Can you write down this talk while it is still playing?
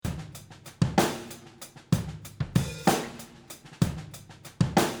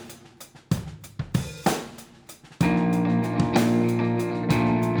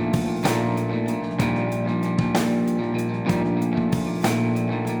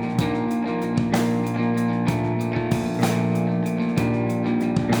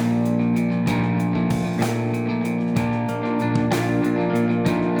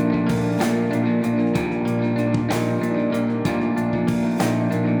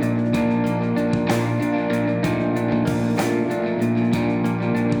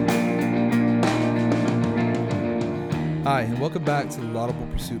Welcome back to the Laudable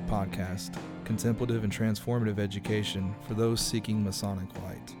Pursuit Podcast, contemplative and transformative education for those seeking Masonic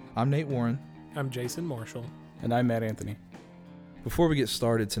light. I'm Nate Warren. I'm Jason Marshall. And I'm Matt Anthony. Before we get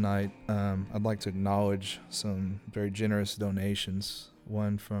started tonight, I'd like to acknowledge some very generous donations.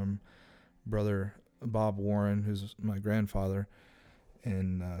 One from Brother Bob Warren, who's my grandfather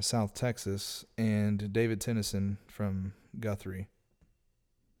in South Texas, and David Tennyson from Guthrie.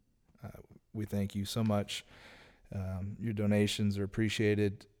 We thank you so much. Your donations are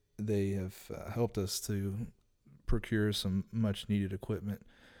appreciated. They have helped us to procure some much needed equipment.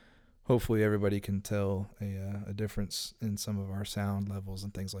 Hopefully everybody can tell a difference in some of our sound levels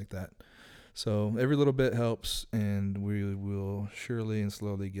and things like that. So every little bit helps, and we will surely and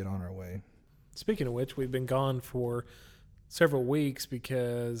slowly get on our way. Speaking of which, we've been gone for several weeks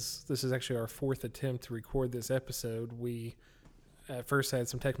because this is actually our fourth attempt to record this episode. We at first had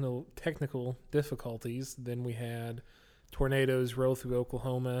some technical difficulties. Then we had tornadoes roll through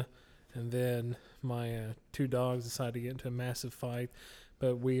Oklahoma, and then my two dogs decided to get into a massive fight.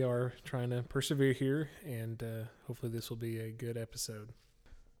 But we are trying to persevere here, and hopefully this will be a good episode.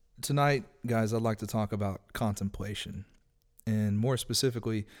 Tonight, guys, I'd like to talk about contemplation, and more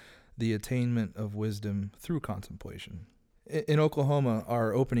specifically, the attainment of wisdom through contemplation. In Oklahoma,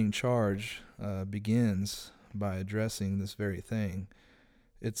 our opening charge begins by addressing this very thing.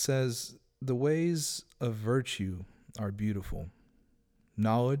 It says, "The ways of virtue are beautiful.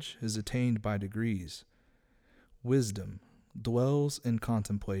 Knowledge is attained by degrees. Wisdom dwells in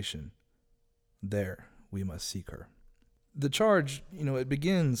contemplation. There we must seek her." The charge, it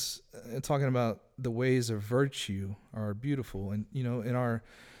begins talking about the ways of virtue are beautiful. And, in our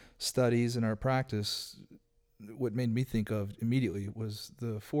studies and our practice, what made me think of immediately was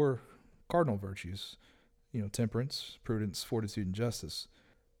the four cardinal virtues, temperance, prudence, fortitude, and justice.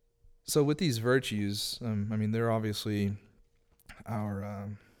 So with these virtues, they're obviously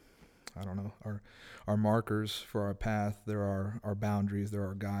our markers for our path. There are our boundaries. There are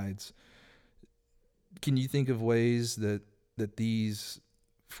our guides. Can you think of ways that these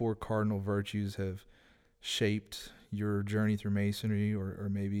four cardinal virtues have shaped your journey through Masonry, or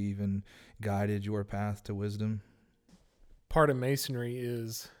maybe even guided your path to wisdom? Part of Masonry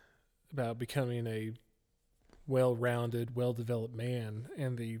is about becoming a well-rounded, well-developed man,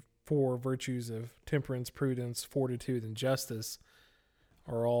 and the four virtues of temperance, prudence, fortitude, and justice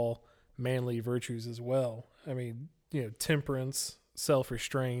are all manly virtues as well. Temperance,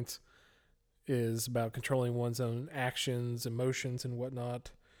 self-restraint, is about controlling one's own actions, emotions, and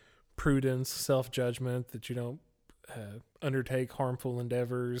whatnot. Prudence, self-judgment, that you don't undertake harmful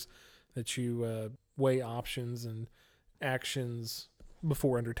endeavors, that you weigh options and actions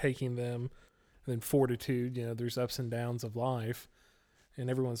before undertaking them. And then fortitude, there's ups and downs of life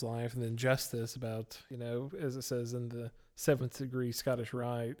in everyone's life. And then justice, about, as it says in the 7th degree Scottish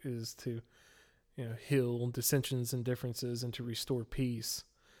Rite, is to, heal dissensions and differences and to restore peace.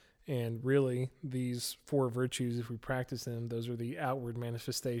 And really, these four virtues, if we practice them, those are the outward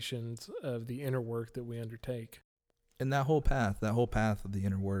manifestations of the inner work that we undertake. And that whole path of the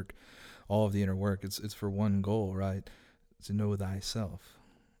inner work, all of the inner work, it's for one goal, right? To know thyself.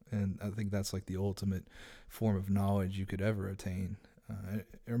 And I think that's like the ultimate form of knowledge you could ever attain.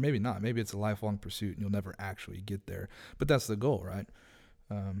 Or maybe not. Maybe it's a lifelong pursuit and you'll never actually get there. But that's the goal, right?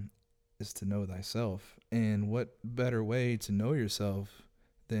 Is to know thyself. And what better way to know yourself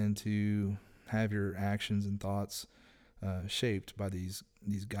than to have your actions and thoughts shaped by these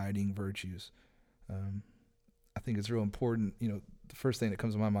guiding virtues. I think it's real important. The first thing that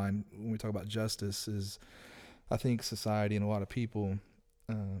comes to my mind when we talk about justice is, I think society and a lot of people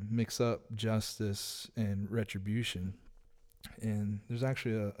mix up justice and retribution. And there's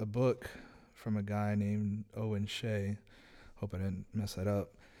actually a book from a guy named Owen Shea. Hope I didn't mess that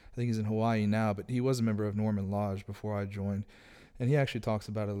up. I think he's in Hawaii now, but he was a member of Norman Lodge before I joined. And he actually talks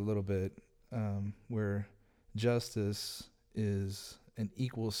about it a little bit, where justice is an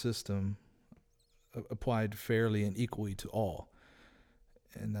equal system applied fairly and equally to all.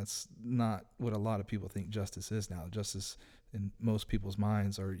 And that's not what a lot of people think justice is now. Justice in most people's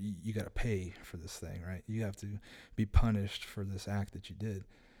minds are you got to pay for this thing, right? You have to be punished for this act that you did.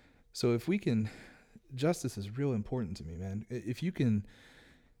 So justice is real important to me, man. If you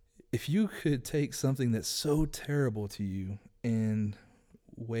could take something that's so terrible to you and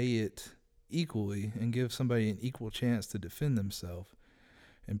weigh it equally and give somebody an equal chance to defend themselves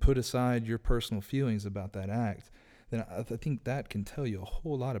and put aside your personal feelings about that act, then I think that can tell you a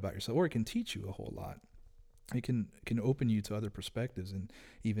whole lot about yourself, or it can teach you a whole lot. It can open you to other perspectives and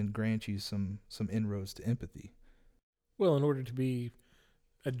even grant you some inroads to empathy. Well, in order to be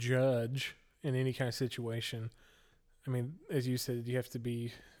a judge in any kind of situation, I mean, as you said, you have to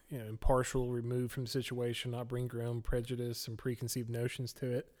be, impartial, removed from the situation, not bring your own prejudice and preconceived notions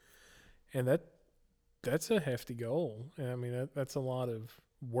to it. And that's a hefty goal. And I mean, that's a lot of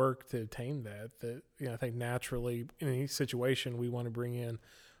work to attain that, I think naturally in any situation we want to bring in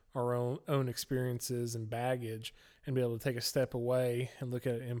our own experiences and baggage and be able to take a step away and look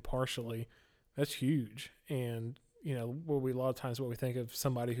at it impartially. That's huge. And, a lot of times what we think of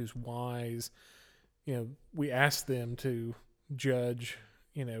somebody who's wise, we ask them to judge,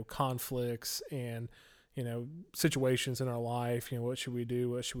 conflicts and, situations in our life, what should we do?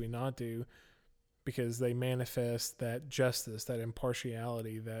 What should we not do? Because they manifest that justice, that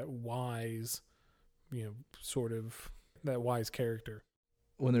impartiality, that wise, that wise character.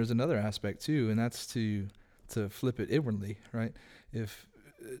 Well, there's another aspect too, and that's to flip it inwardly, right? If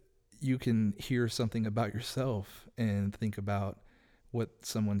you can hear something about yourself and think about what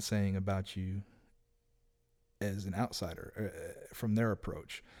someone's saying about you as an outsider from their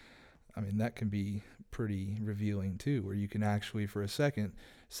approach, I mean, that can be pretty revealing too, where you can actually for a second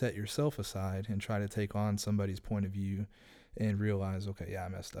set yourself aside and try to take on somebody's point of view and realize, okay, yeah, I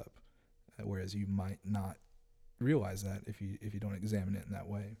messed up. Whereas you might not realize that if you don't examine it in that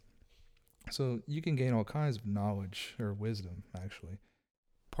way. So you can gain all kinds of knowledge or wisdom, actually.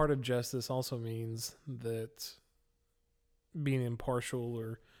 Part of justice also means that being impartial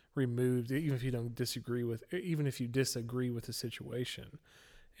or removed, even if you disagree with the situation.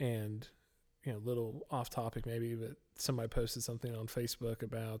 And, little off topic maybe, but somebody posted something on Facebook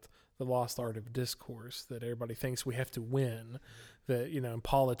about the lost art of discourse, that everybody thinks we have to win, that, in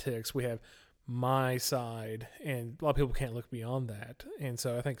politics we have my side, and a lot of people can't look beyond that. And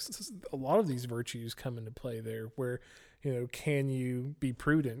so I think a lot of these virtues come into play there, where, can you be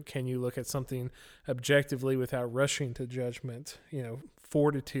prudent? Can you look at something objectively without rushing to judgment?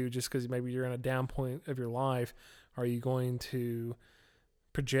 Fortitude, just because maybe you're in a down point of your life, are you going to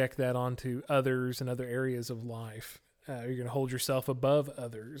project that onto others and other areas of life? You're going to hold yourself above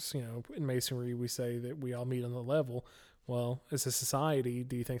others. In Masonry, we say that we all meet on the level. Well, as a society,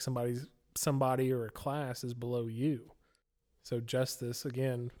 do you think somebody or a class is below you? So justice,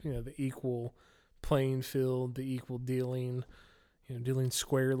 again, the equal playing field, the equal dealing, dealing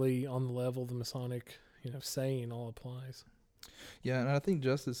squarely on the level, the Masonic, saying all applies. Yeah, and I think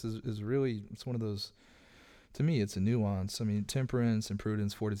justice is really, it's one of those, to me, it's a nuance. I mean, temperance and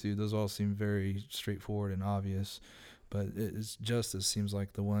prudence, fortitude, those all seem very straightforward and obvious, but justice seems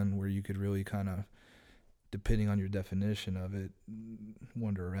like the one where you could really kind of, depending on your definition of it,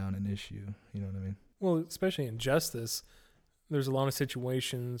 wander around an issue. You know what I mean? Well, especially in justice, there's a lot of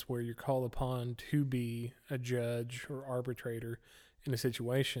situations where you're called upon to be a judge or arbitrator in a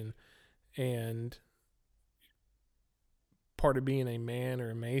situation, and part of being a man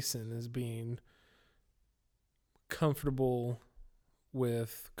or a Mason is being comfortable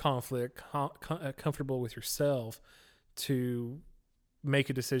with conflict, comfortable with yourself to make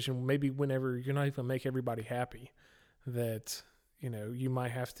a decision, maybe whenever you're not even going to make everybody happy, that, you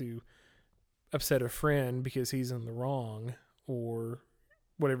might have to upset a friend because he's in the wrong, or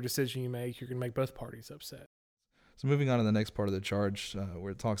whatever decision you make, you're going to make both parties upset. So moving on to the next part of the charge,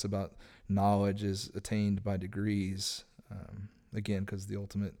 where it talks about knowledge is attained by degrees. Again, because the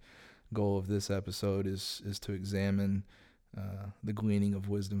ultimate goal of this episode is to examine the gleaning of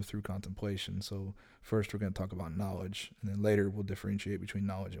wisdom through contemplation. So first we're going to talk about knowledge, and then later we'll differentiate between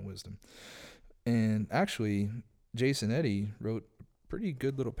knowledge and wisdom. And actually, Jason Eddy wrote a pretty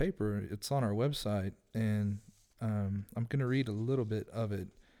good little paper. It's on our website, and I'm going to read a little bit of it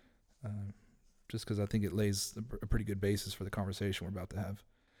just because I think it lays a pretty good basis for the conversation we're about to have.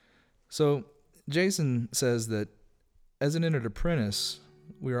 So Jason says that as an entered apprentice,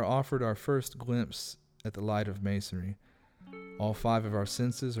 we are offered our first glimpse at the light of Masonry. All 5 of our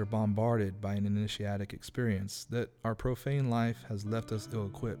senses are bombarded by an initiatic experience that our profane life has left us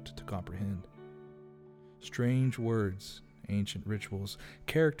ill-equipped to comprehend. Strange words, ancient rituals,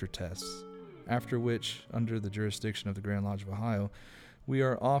 character tests, after which, under the jurisdiction of the Grand Lodge of Ohio, we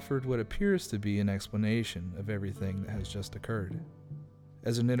are offered what appears to be an explanation of everything that has just occurred.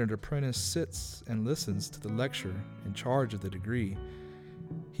 As an entered apprentice sits and listens to the lecture in charge of the degree,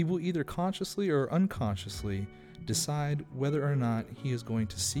 he will either consciously or unconsciously decide whether or not he is going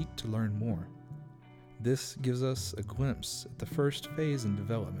to seek to learn more. This gives us a glimpse at the first phase in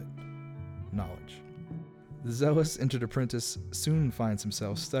development, knowledge. The zealous entered apprentice soon finds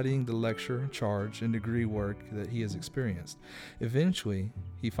himself studying the lecture, charge, and degree work that he has experienced. Eventually,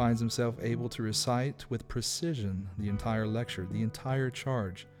 he finds himself able to recite with precision the entire lecture, the entire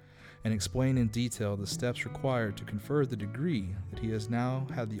charge, and explain in detail the steps required to confer the degree that he has now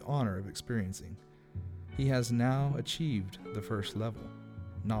had the honor of experiencing. He has now achieved the first level,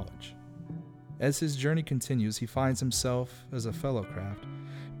 knowledge. As his journey continues, he finds himself, as a fellow craft,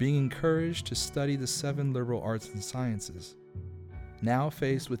 being encouraged to study the 7 liberal arts and sciences. Now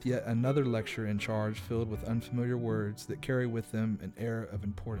faced with yet another lecture in charge filled with unfamiliar words that carry with them an air of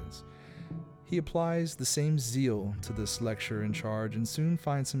importance, he applies the same zeal to this lecture in charge and soon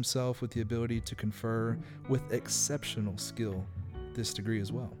finds himself with the ability to confer with exceptional skill this degree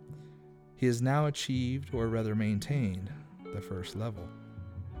as well. He has now achieved, or rather maintained, the first level,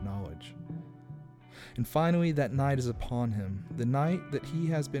 knowledge. And finally, that night is upon him, the night that he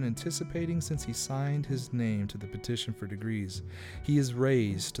has been anticipating since he signed his name to the petition for degrees. He is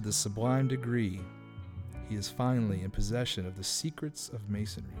raised to the sublime degree. He is finally in possession of the secrets of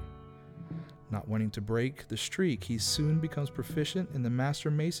Masonry. Not wanting to break the streak, he soon becomes proficient in the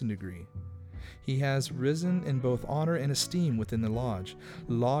Master Mason degree. He has risen in both honor and esteem within the lodge.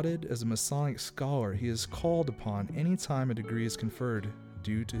 Lauded as a Masonic scholar, he is called upon any time a degree is conferred,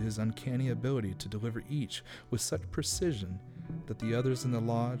 due to his uncanny ability to deliver each with such precision that the others in the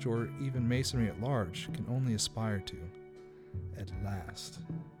lodge, or even Masonry at large, can only aspire to. At last,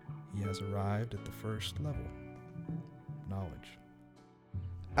 he has arrived at the first level, knowledge.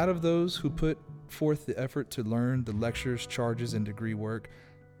 Out of those who put forth the effort to learn the lectures, charges, and degree work,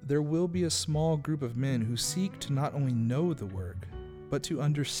 there will be a small group of men who seek to not only know the work, but to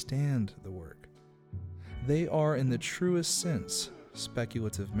understand the work. They are, in the truest sense,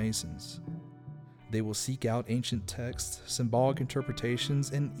 speculative Masons. They will seek out ancient texts, symbolic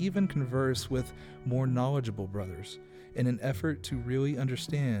interpretations, and even converse with more knowledgeable brothers in an effort to really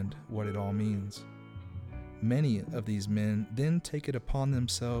understand what it all means. Many of these men then take it upon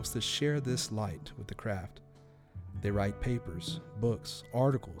themselves to share this light with the craft. They write papers, books,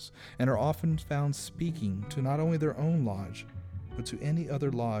 articles, and are often found speaking to not only their own lodge, but to any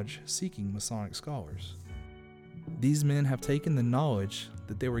other lodge seeking Masonic scholars. These men have taken the knowledge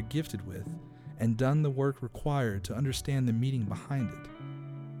that they were gifted with and done the work required to understand the meaning behind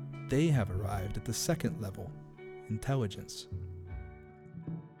it. They have arrived at the second level, intelligence.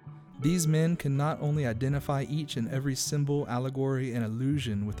 These men can not only identify each and every symbol, allegory, and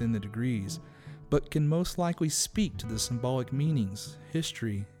allusion within the degrees, but can most likely speak to the symbolic meanings,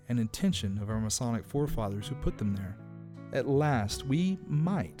 history, and intention of our Masonic forefathers who put them there. At last, we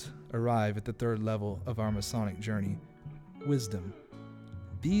might arrive at the third level of our Masonic journey, wisdom.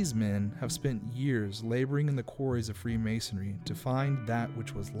 These men have spent years laboring in the quarries of Freemasonry to find that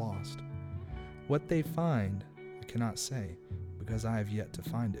which was lost. What they find, I cannot say, because I have yet to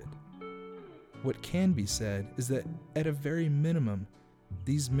find it. What can be said is that, at a very minimum,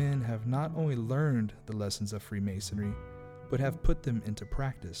 these men have not only learned the lessons of Freemasonry, but have put them into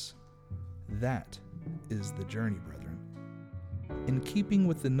practice. That is the journey, brethren. In keeping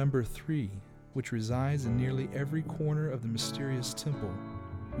with the number 3, which resides in nearly every corner of the mysterious temple,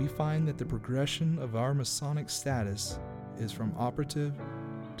 we find that the progression of our Masonic status is from operative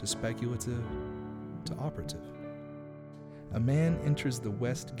to speculative to operative. A man enters the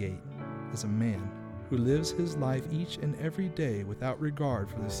West Gate as a man who lives his life each and every day without regard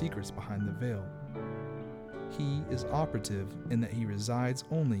for the secrets behind the veil. He is operative in that he resides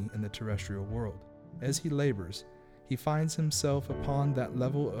only in the terrestrial world. As he labors, he finds himself upon that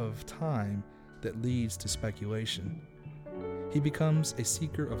level of time that leads to speculation. He becomes a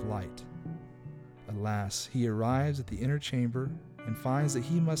seeker of light. Alas, he arrives at the inner chamber and finds that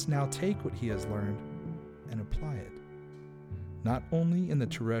he must now take what he has learned and apply it, not only in the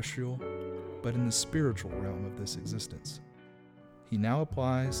terrestrial, but in the spiritual realm of this existence. He now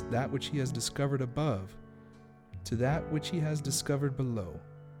applies that which he has discovered above to that which he has discovered below.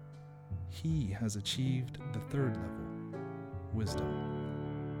 He has achieved the third level, wisdom.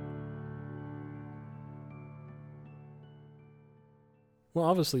 Well,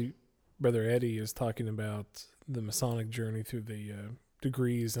 obviously, Brother Eddie is talking about the Masonic journey through the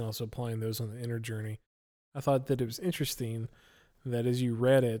degrees and also applying those on the inner journey. I thought that it was interesting that as you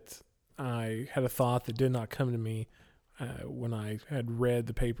read it, I had a thought that did not come to me when I had read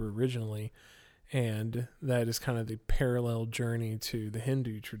the paper originally, and that is kind of the parallel journey to the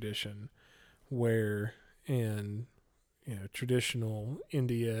Hindu tradition, where in traditional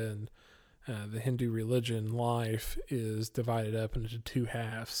India and the Hindu religion, life is divided up into 2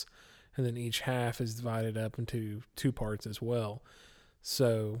 halves, and then each half is divided up into 2 parts as well.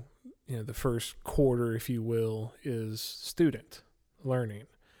 So, the first quarter, if you will, is student learning.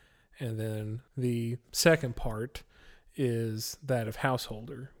 And then the second part is that of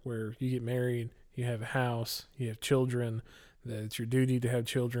householder, where you get married, you have a house, you have children, that it's your duty to have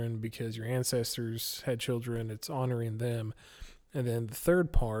children because your ancestors had children, it's honoring them. And then the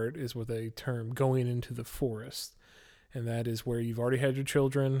third part is what they term going into the forest. And that is where you've already had your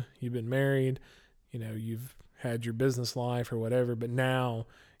children, you've been married, you've had your business life or whatever, but now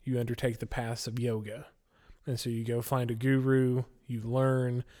you undertake the paths of yoga. And so you go find a guru, you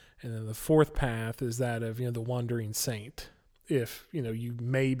learn, and then the fourth path is that of, the wandering saint. If, you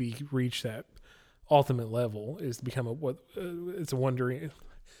maybe reach that ultimate level, is to become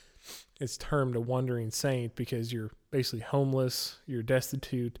it's termed a wandering saint because you're basically homeless, you're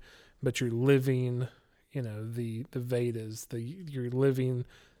destitute, but you're living, the Vedas, you're living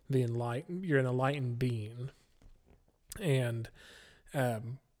you're an enlightened being. And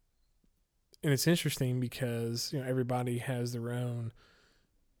it's interesting because, everybody has their own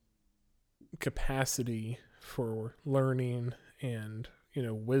capacity for learning and,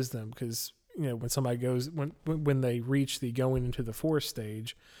 wisdom. Because, when somebody when they reach the going into the forest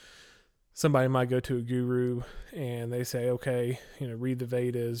stage, somebody might go to a guru and they say, okay, read the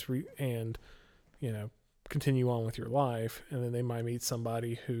Vedas and, continue on with your life. And then they might meet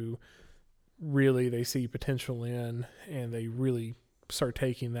somebody who really they see potential in, and they really start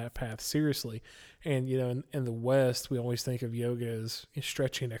taking that path seriously. And, in the West, we always think of yoga as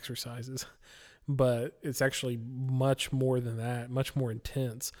stretching exercises, but it's actually much more than that, much more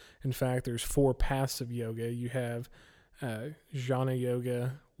intense. In fact, there's 4 paths of yoga. You have jnana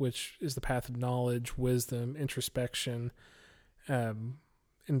yoga, which is the path of knowledge, wisdom, introspection,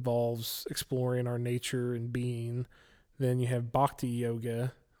 involves exploring our nature and being. Then you have bhakti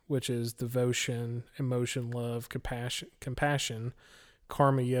yoga, which is devotion, emotion, love, compassion,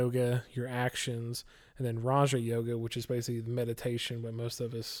 karma yoga, your actions, and then Raja yoga, which is basically the meditation, but most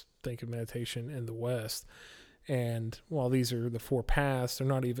of us think of meditation in the West. And while these are the 4 paths, they're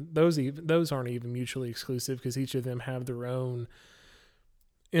not even those aren't even mutually exclusive, because each of them have their own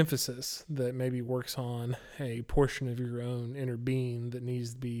emphasis that maybe works on a portion of your own inner being that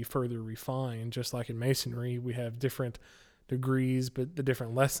needs to be further refined. Just like in Masonry, we have different degrees, but the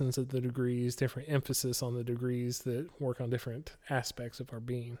different lessons of the degrees, different emphasis on the degrees that work on different aspects of our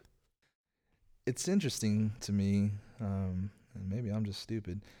being. It's interesting to me, and maybe I'm just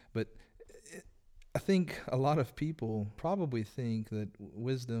stupid, but I think a lot of people probably think that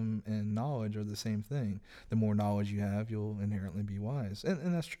wisdom and knowledge are the same thing. The more knowledge you have, you'll inherently be wise.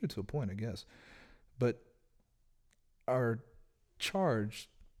 And that's true to a point, I guess. But our charge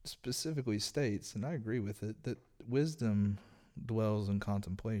specifically states, and I agree with it, that wisdom dwells in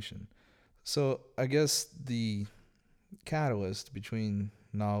contemplation. So I guess the catalyst between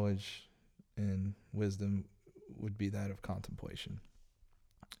knowledge and wisdom would be that of contemplation.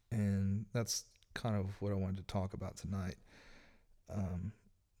 And that's kind of what I wanted to talk about tonight.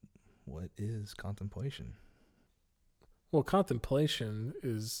 What is contemplation? Well, contemplation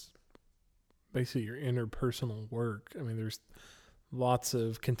is basically your interpersonal work. I mean, there's lots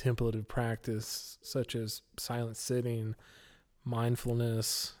of contemplative practice, such as silent sitting,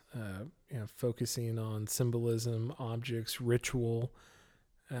 mindfulness, focusing on symbolism, objects, ritual,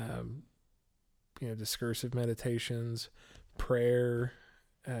 discursive meditations, prayer.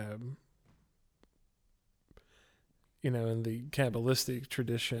 In the Kabbalistic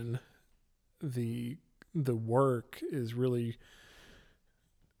tradition, the work is really,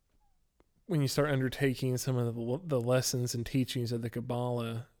 when you start undertaking some of the lessons and teachings of the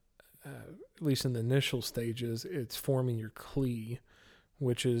Kabbalah, at least in the initial stages, it's forming your kli,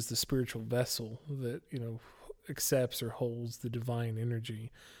 which is the spiritual vessel that, accepts or holds the divine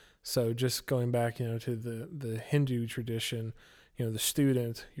energy. So just going back, to the Hindu tradition, the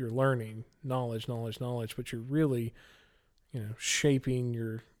student, you're learning knowledge, but you're really, shaping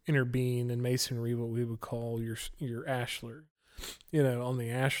your inner being. In Masonry, what we would call your ashlar. On the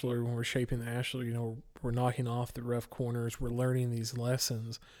ashlar, when we're shaping the ashlar, we're knocking off the rough corners, we're learning these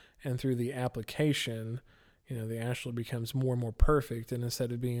lessons, and through the application, the ashlar becomes more and more perfect. And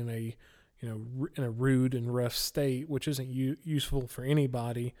instead of being in a rude and rough state, which isn't useful for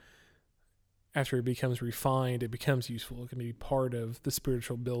anybody, after it becomes refined, it becomes useful. It can be part of the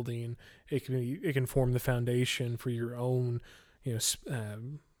spiritual building. It can form the foundation for your own,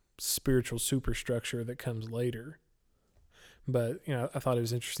 spiritual superstructure that comes later. But, I thought it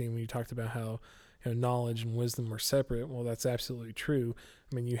was interesting when you talked about how, knowledge and wisdom are separate. Well, that's absolutely true.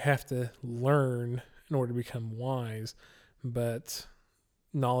 I mean, you have to learn in order to become wise, but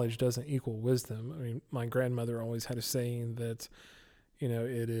knowledge doesn't equal wisdom. I mean, my grandmother always had a saying that,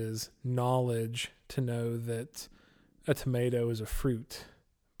 it is knowledge to know that a tomato is a fruit,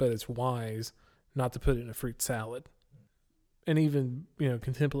 but it's wise not to put it in a fruit salad. And even,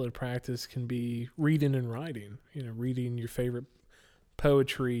 contemplative practice can be reading and writing, reading your favorite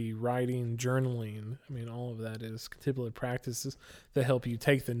poetry, writing, journaling. I mean, all of that is contemplative practices that help you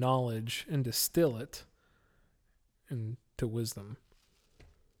take the knowledge and distill it into wisdom.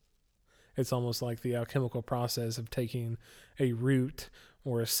 It's almost like the alchemical process of taking a root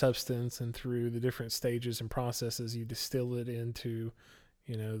or a substance, and through the different stages and processes, you distill it into,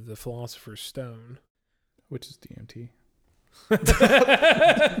 the philosopher's stone. Which is DMT.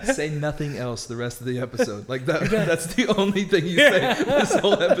 Say nothing else the rest of the episode. Like that's the only thing you say this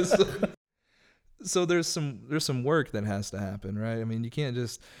whole episode. So there's some work that has to happen, right? I mean, you can't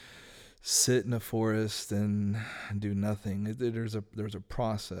just sit in a forest and do nothing. There's a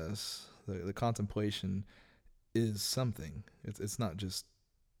process. The contemplation is something. It's not just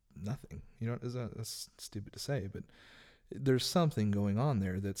nothing. That's stupid to say, but there's something going on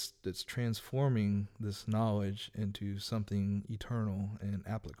there that's transforming this knowledge into something eternal and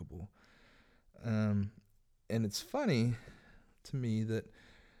applicable. And it's funny to me that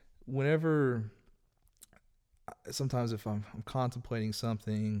sometimes if I'm contemplating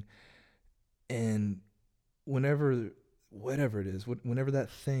something, and whatever it is, whenever that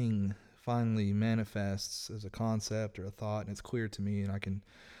thing finally manifests as a concept or a thought, and it's clear to me and I can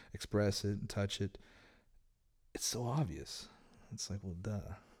express it and touch it, it's so obvious. It's like, well,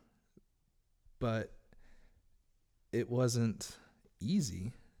 duh. But it wasn't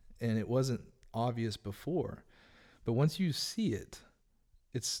easy, and it wasn't obvious before. But once you see it,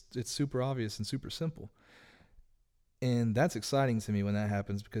 it's super obvious and super simple. And that's exciting to me when that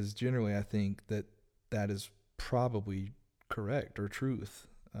happens, because generally I think that is probably correct or truth,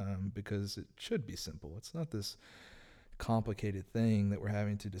 because it should be simple. It's not this complicated thing that we're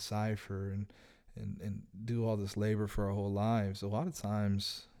having to decipher and do all this labor for our whole lives. A lot of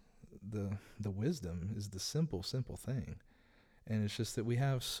times the wisdom is the simple thing. And it's just that we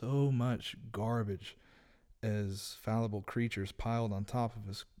have so much garbage as fallible creatures piled on top of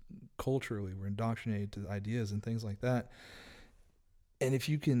us culturally. We're indoctrinated to ideas and things like that. And if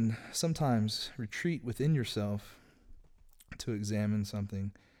you can sometimes retreat within yourself to examine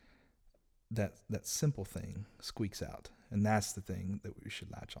something, that simple thing squeaks out. And that's the thing that we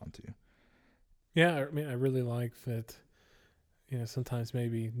should latch onto. Yeah, I mean, I really like that, sometimes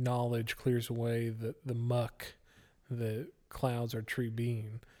maybe knowledge clears away the muck that clouds our true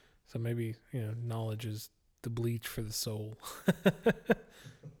being. So maybe, knowledge is the bleach for the soul.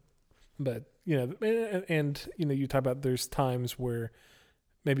 But, and you talk about there's times where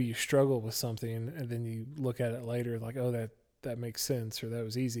maybe you struggle with something and then you look at it later like, oh, that makes sense, or that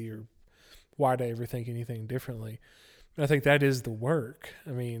was easy, or why did I ever think anything differently? I think that is the work. I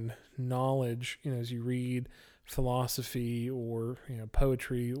mean, knowledge, as you read philosophy or,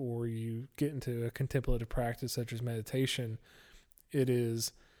 poetry, or you get into a contemplative practice such as meditation, it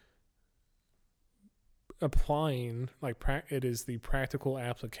is applying, it is the practical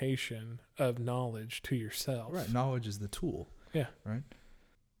application of knowledge to yourself. Right. Knowledge is the tool. Yeah. Right.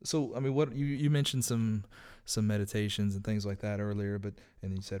 So, I mean, what you mentioned some meditations and things like that earlier,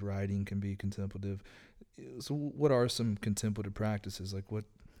 and you said writing can be contemplative. So what are some contemplative practices?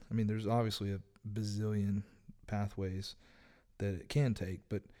 There's obviously a bazillion pathways that it can take,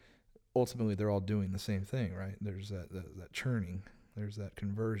 but ultimately they're all doing the same thing, right? There's that churning, there's that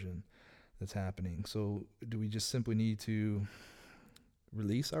conversion that's happening. So do we just simply need to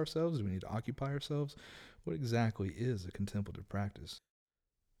release ourselves? Do we need to occupy ourselves? What exactly is a contemplative practice?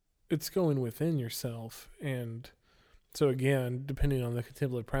 It's going within yourself. And so again, depending on the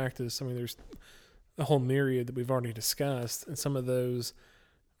contemplative practice, there's a whole myriad that we've already discussed, and some of those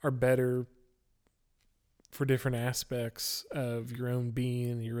are better for different aspects of your own being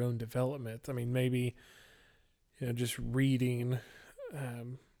and your own development. Maybe, just reading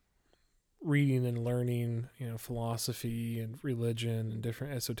and learning, philosophy and religion and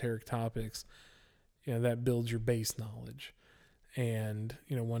different esoteric topics, that builds your base knowledge. And,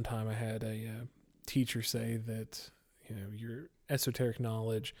 one time I had a teacher say that, your esoteric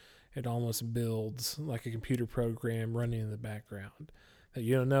knowledge, it almost builds like a computer program running in the background. That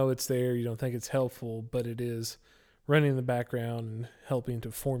you don't know it's there, you don't think it's helpful, but it is running in the background and helping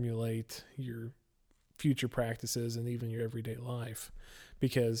to formulate your future practices and even your everyday life.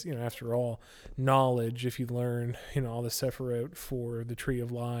 Because, after all, knowledge, if you learn, all the Sephirot for the tree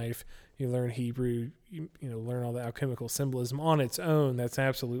of life, you learn Hebrew, you learn all the alchemical symbolism on its own, that's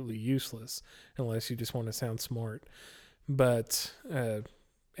absolutely useless unless you just want to sound smart. But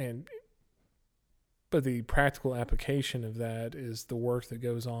the practical application of that is the work that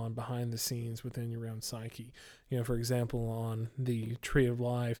goes on behind the scenes within your own psyche. For example, on the tree of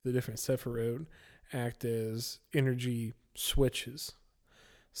life, the different Sephirot act as energy switches.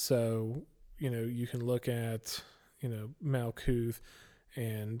 So, you can look at, Malkuth,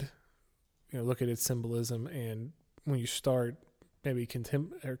 and look at its symbolism. And when you start maybe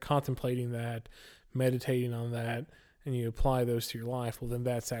contemplating that, meditating on that, and you apply those to your life, well, then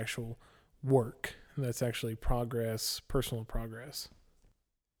that's actual work. That's actually progress, personal progress.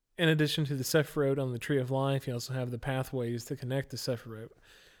 In addition to the Sephiroth on the Tree of Life, you also have the pathways to connect the Sephiroth.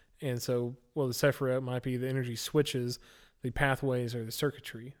 And so, the Sephiroth might be the energy switches, the pathways are the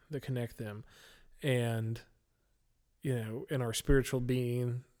circuitry that connect them. And, in our spiritual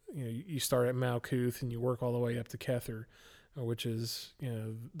being, you start at Malkuth and you work all the way up to Kether, which is,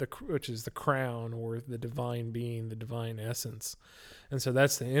 the crown, or the divine being, the divine essence. And so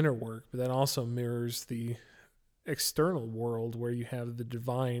that's the inner work, but that also mirrors the external world, where you have the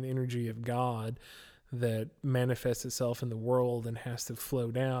divine energy of God that manifests itself in the world and has to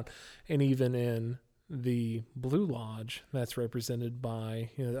flow down. And even in the Blue Lodge, that's represented by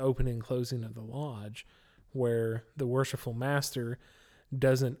the opening and closing of the lodge, where the worshipful master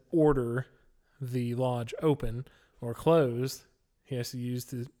doesn't order the lodge open or closed. He has to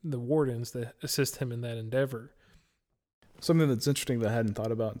use the wardens to assist him in that endeavor. Something that's interesting that I hadn't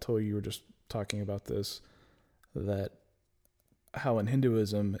thought about until you were just talking about this, that how in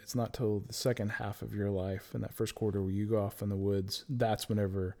Hinduism, it's not till the second half of your life, in that first quarter where you go off in the woods, that's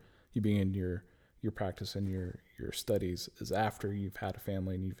whenever you begin your practice and your studies, is after you've had a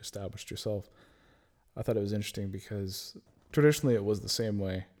family and you've established yourself. I thought it was interesting because traditionally it was the same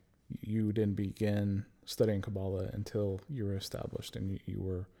way. You didn't begin studying Kabbalah until you were established and you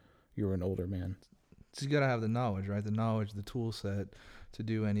were an older man. So you got to have the knowledge, right? The knowledge, the tool set to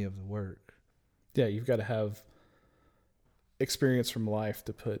do any of the work. Yeah, you've got to have experience from life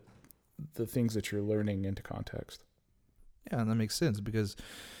to put the things that you're learning into context. Yeah, and that makes sense, because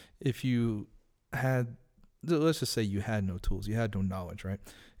if you had, let's just say you had no tools, you had no knowledge, right?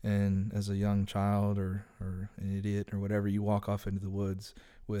 And as a young child or an idiot or whatever, you walk off into the woods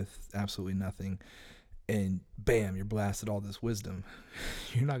with absolutely nothing, and bam, you're blasted all this wisdom.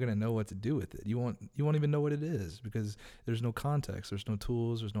 You're not going to know what to do with it. You won't even know what it is, because there's no context, there's no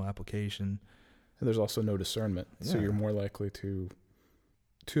tools, there's no application. And there's also no discernment. Yeah. So you're more likely to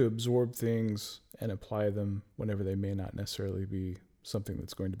absorb things and apply them whenever they may not necessarily be something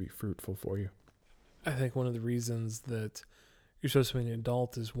that's going to be fruitful for you. I think one of the reasons that you're supposed to be an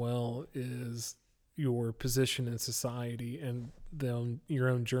adult as well is your position in society and your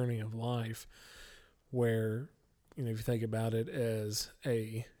own journey of life, where, if you think about it as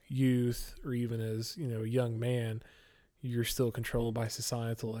a youth or even as, a young man, you're still controlled by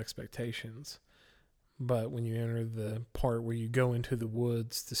societal expectations. But when you enter the part where you go into the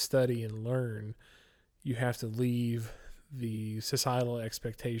woods to study and learn, you have to leave the societal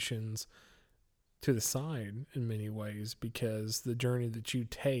expectations to the side in many ways, because the journey that you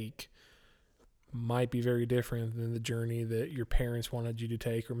take might be very different than the journey that your parents wanted you to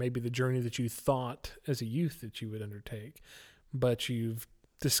take, or maybe the journey that you thought as a youth that you would undertake. But you've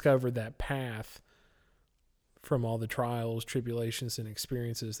discovered that path from all the trials, tribulations, and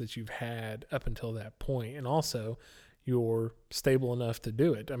experiences that you've had up until that point. And also, you're stable enough to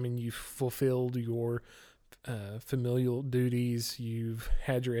do it. I mean, you've fulfilled your familial duties. You've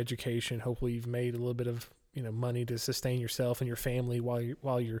had your education. Hopefully, you've made a little bit of money to sustain yourself and your family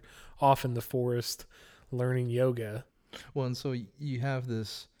while you're off in the forest learning yoga. Well, and so you have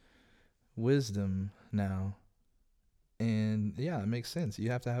this wisdom now, and yeah, it makes sense. You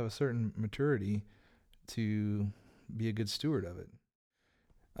have to have a certain maturity to be a good steward of it.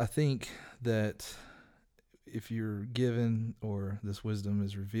 I think that if you're given, or this wisdom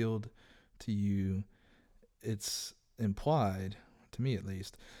is revealed to you, it's implied, to me at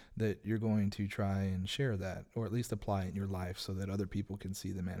least, that you're going to try and share that, or at least apply it in your life so that other people can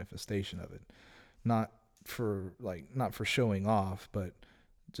see the manifestation of it. Not for showing off, but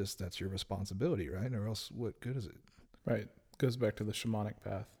just that's your responsibility, right? Or else what good is it? Right. It goes back to the shamanic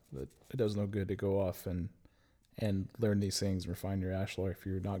path, that it does no good to go off and learn these things and refine your ashlar if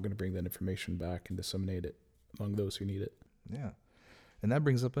you're not going to bring that information back and disseminate it among those who need it. Yeah. And that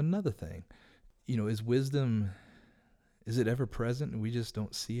brings up another thing. Is wisdom, is it ever present and we just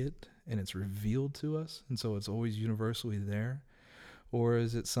don't see it and it's revealed to us, and so it's always universally there? Or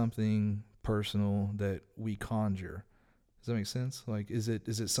is it something personal that we conjure? Does that make sense? Like, is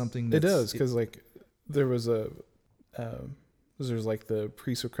it something that's... It does, because there was there's the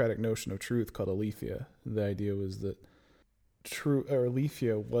pre-Socratic notion of truth called aletheia. The idea was that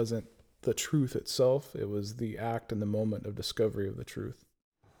aletheia wasn't the truth itself, it was the act and the moment of discovery of the truth.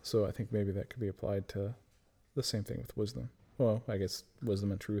 So I think maybe that could be applied to the same thing with wisdom. Well, I guess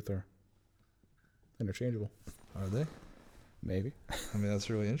wisdom and truth are interchangeable. Are they? Maybe. I mean, that's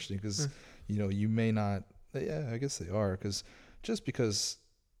really interesting, because you may not Yeah, I guess they are, because just because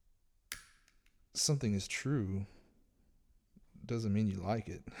something is true doesn't mean you like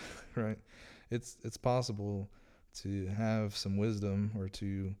it, right? It's possible to have some wisdom or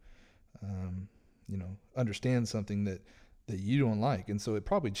to understand something that you don't like, and so it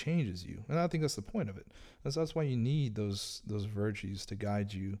probably changes you. And I think that's the point of it. That's why you need those virtues to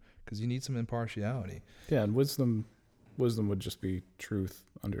guide you, because you need some impartiality. Yeah, and wisdom would just be truth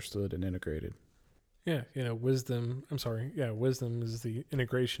understood and integrated. Yeah, wisdom is the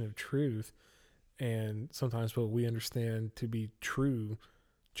integration of truth, and sometimes what we understand to be true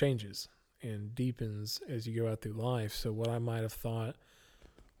changes and deepens as you go out through life. So what I might have thought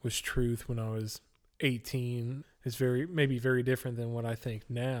was truth when I was 18 is maybe very different than what I think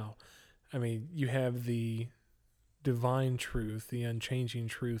now. I mean, you have the divine truth, the unchanging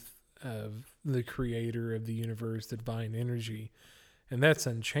truth of the creator of the universe, the divine energy, and that's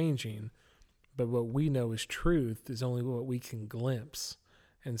unchanging. But what we know as truth is only what we can glimpse.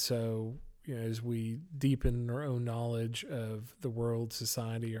 And so, as we deepen our own knowledge of the world,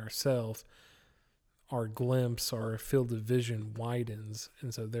 society, ourselves, our glimpse, our field of vision widens.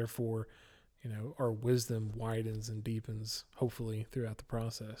 And so therefore, our wisdom widens and deepens, hopefully, throughout the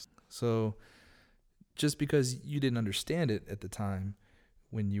process. So just because you didn't understand it at the time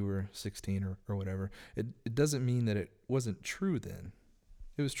when you were 16 or whatever, it doesn't mean that it wasn't true then.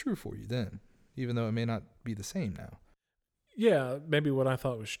 It was true for you then, even though it may not be the same now. Yeah, maybe what I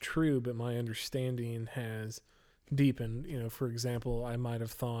thought was true, but my understanding has deepened. For example, I might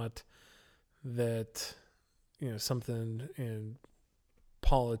have thought that, something in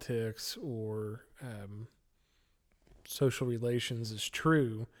politics or social relations is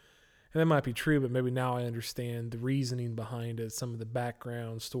true. And that might be true, but maybe now I understand the reasoning behind it, some of the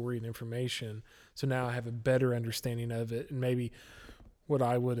background story and information. So now I have a better understanding of it. And maybe what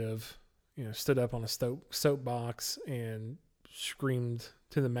I would have, stood up on a soapbox and screamed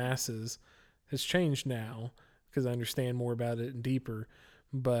to the masses has changed now because I understand more about it and deeper.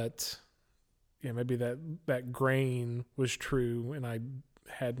 But maybe that grain was true and I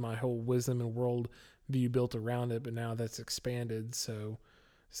had my whole wisdom and world view built around it, but now that's expanded. So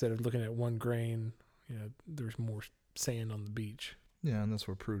instead of looking at one grain, there's more sand on the beach. Yeah, and that's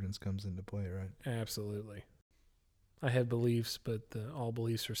where prudence comes into play, right? Absolutely. I have beliefs, but all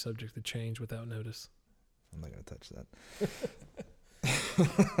beliefs are subject to change without notice. I'm not going to touch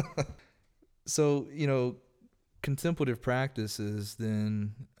that. So, contemplative practices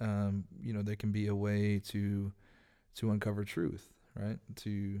then, they can be a way to uncover truth, right?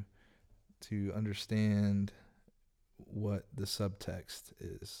 To understand what the subtext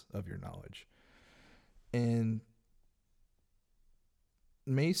is of your knowledge. And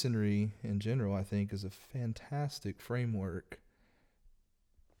Masonry in general, I think, is a fantastic framework,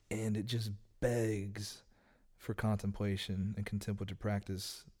 and it just begs for contemplation and contemplative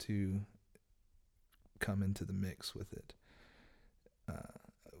practice to come into the mix with it.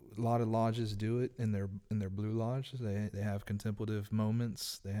 A lot of lodges do it in their blue lodge. They have contemplative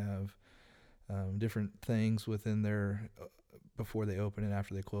moments. They have different things within their before they open and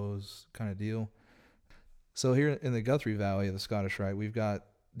after they close kind of deal. So here in the Guthrie Valley of the Scottish Rite, we've got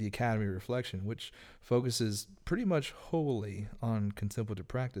the Academy of Reflection, which focuses pretty much wholly on contemplative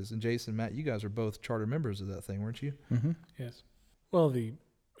practice. And Jason, Matt, you guys are both charter members of that thing, weren't you? Mm-hmm. Yes. Well, the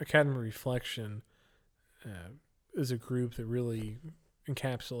Academy of Reflection is a group that really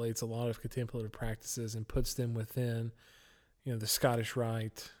encapsulates a lot of contemplative practices and puts them within, the Scottish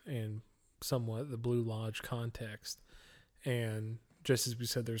Rite and somewhat the Blue Lodge context. And just as we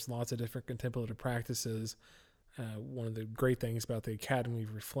said, there's lots of different contemplative practices. One of the great things about the Academy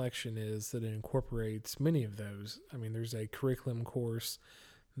of Reflection is that it incorporates many of those. I mean, there's a curriculum course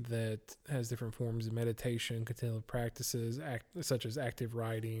that has different forms of meditation, contemplative practices, such as active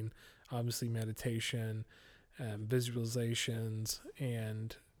writing, obviously meditation, visualizations,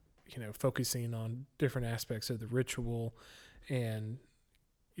 and, focusing on different aspects of the ritual. And,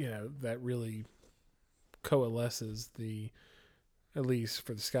 that really coalesces at least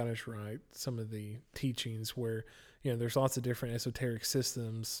for the Scottish Rite, some of the teachings where, there's lots of different esoteric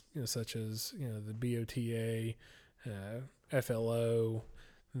systems, such as, the BOTA, FLO,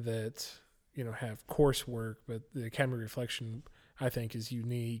 that, have coursework, but the Academy of Reflection, I think, is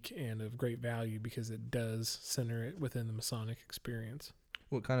unique and of great value because it does center it within the Masonic experience.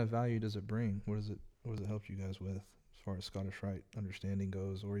 What kind of value does it bring? What does it help you guys with as far as Scottish Rite understanding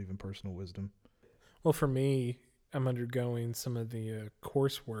goes, or even personal wisdom? Well, for me, I'm undergoing some of the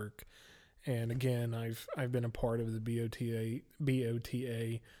coursework, and again, I've been a part of the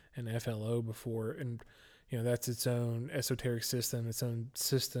BOTA and FLO before, and that's its own esoteric system, its own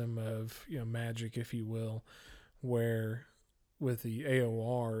system of, magic, if you will, where with the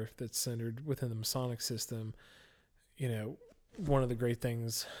AOR that's centered within the Masonic system, one of the great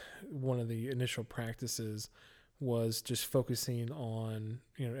things, one of the initial practices was just focusing on,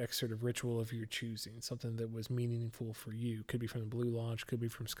 X sort of ritual of your choosing, something that was meaningful for you. Could be from the Blue Lodge, could be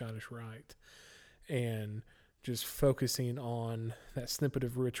from Scottish Rite. And just focusing on that snippet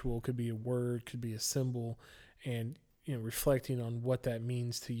of ritual, could be a word, could be a symbol, and, reflecting on what that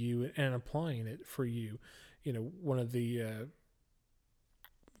means to you and applying it for you. One of the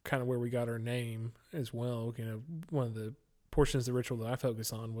kind of where we got our name as well, one of the portions of the ritual that I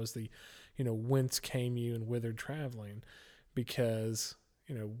focus on was the, whence came you and whither traveling, because,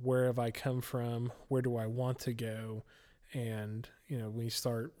 where have I come from? Where do I want to go? And, when you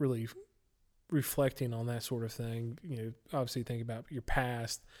start really reflecting on that sort of thing, obviously think about your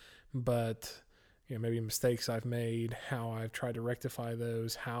past, but, maybe mistakes I've made, how I've tried to rectify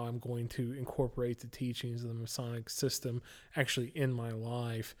those, how I'm going to incorporate the teachings of the Masonic system actually in my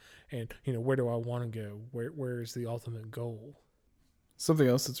life, and, where do I want to go? Where is the ultimate goal? Something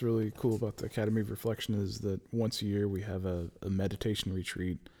else that's really cool about the Academy of Reflection is that once a year we have a meditation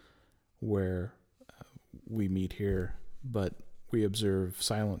retreat where we meet here, but we observe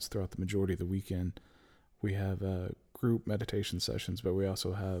silence throughout the majority of the weekend. We have group meditation sessions, but we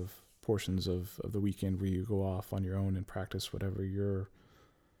also have portions of the weekend where you go off on your own and practice whatever your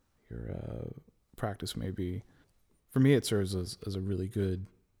practice may be. For me, it serves as a really good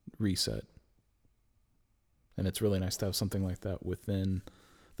reset. And it's really nice to have something like that within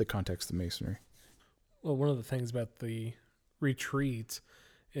the context of Masonry. Well, one of the things about the retreat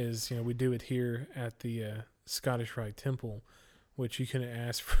is, we do it here at the Scottish Rite Temple, which you couldn't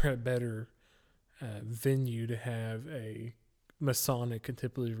ask for a better venue to have a Masonic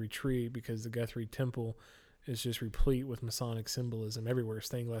contemplative retreat, because the Guthrie Temple is just replete with Masonic symbolism everywhere,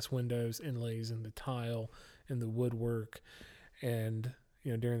 stained glass windows, inlays in the tile, in the woodwork. And,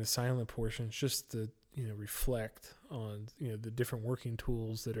 during the silent portions, just to, reflect on, the different working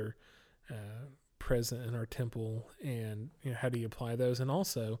tools that are present in our temple, and, how do you apply those? And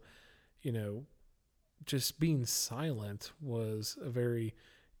also, just being silent was a very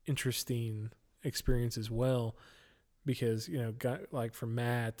interesting experience as well, because, got like for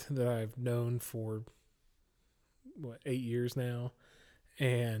Matt, that I've known for 8 years now.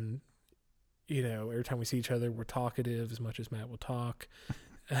 And, every time we see each other, we're talkative as much as Matt will talk.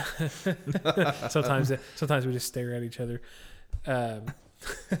 Sometimes we just stare at each other.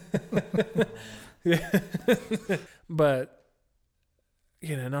 But,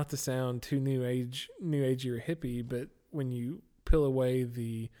 not to sound too new agey or hippie, but when you peel away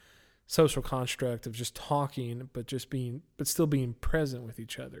the social construct of just talking, but still being present with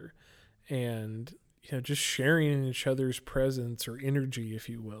each other, and, just sharing in each other's presence or energy, if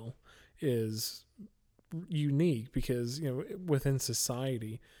you will, is unique, because, within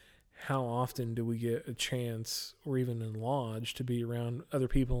society, how often do we get a chance, or even in lodge, to be around other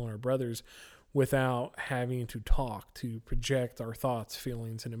people and our brothers without having to talk, to project our thoughts,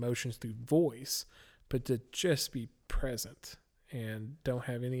 feelings, and emotions through voice, but to just be present and don't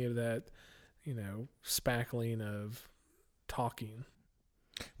have any of that, spackling of talking.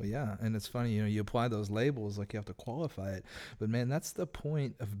 Well, yeah, and it's funny, you apply those labels like you have to qualify it, but man, that's the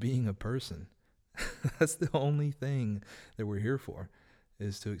point of being a person. That's the only thing that we're here for,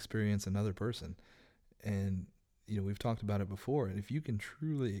 is to experience another person. And, we've talked about it before. And if you can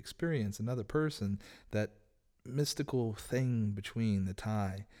truly experience another person, that mystical thing between the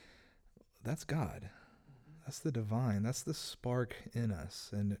tie, that's God. That's the divine. That's the spark in us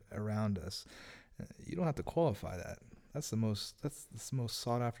and around us. You don't have to qualify that. That's the most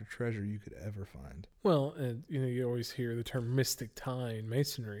sought after treasure you could ever find. Well, and you always hear the term mystic tie in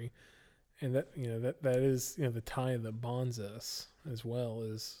Masonry, and that that is the tie that bonds us, as well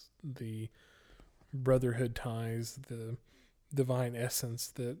as the brotherhood ties, the divine essence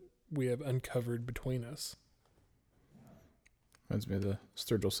that we have uncovered between us. Reminds me of the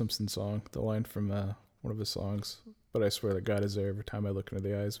Sturgill Simpson song, the line from one of his songs, "But I swear that God is there every time I look into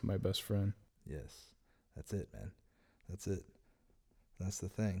the eyes of my best friend." Yes, that's it, man. That's it. That's the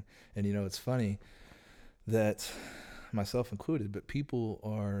thing. And it's funny that, myself included, but people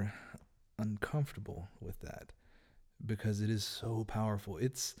are uncomfortable with that, because it is so powerful.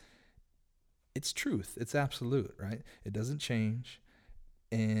 It's truth. It's absolute, right? It doesn't change.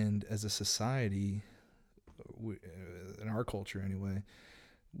 And as a society, in our culture anyway,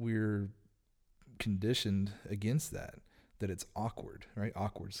 we're conditioned against that it's awkward, right?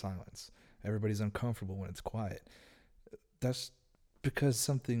 Awkward silence. Everybody's uncomfortable when it's quiet. That's because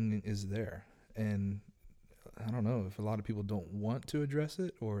something is there. And I don't know if a lot of people don't want to address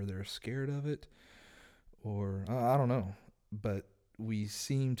it, or they're scared of it, or I don't know. But we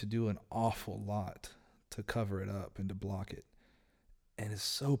seem to do an awful lot to cover it up and to block it. And it's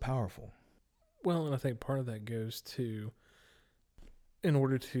so powerful. Well, and I think part of that goes to, in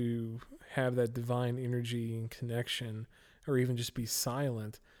order to have that divine energy and connection, or even just be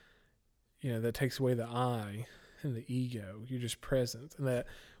silent, that takes away the I and the ego. You're just present, and that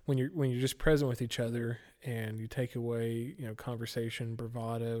when you're just present with each other, and you take away conversation,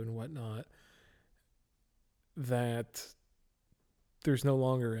 bravado, and whatnot, that there's no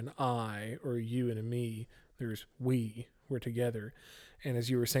longer an I or a you and a me. There's we. We're together. And as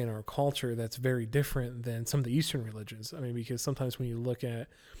you were saying, our culture, that's very different than some of the Eastern religions. I mean, because sometimes when you look at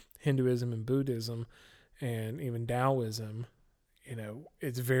Hinduism and Buddhism and even Taoism,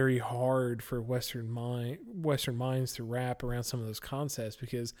 it's very hard for Western minds to wrap around some of those concepts,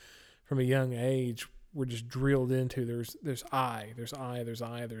 because from a young age, we're just drilled into there's I, there's I, there's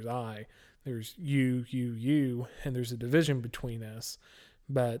I, there's I, there's you, and there's a division between us.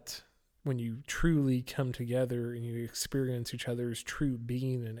 But when you truly come together and you experience each other's true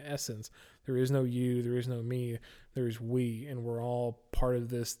being and essence, there is no you, there is no me, there is we, and we're all part of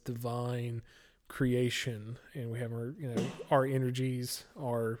this divine creation, and we have our energies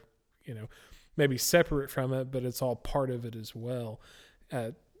are maybe separate from it, but it's all part of it as well.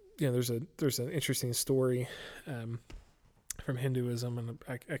 There's an interesting story from Hinduism, and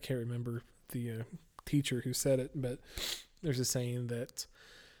I can't remember the teacher who said it, but there's a saying that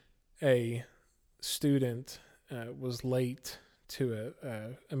a student was late to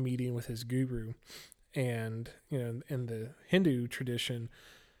a meeting with his guru, and in the Hindu tradition,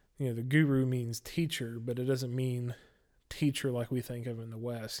 the guru means teacher, but it doesn't mean teacher like we think of in the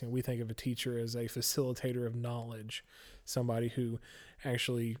West. We think of a teacher as a facilitator of knowledge, somebody who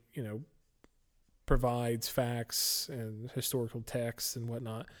actually provides facts and historical texts and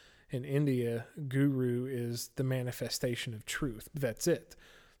whatnot. In India, guru is the manifestation of truth. That's it.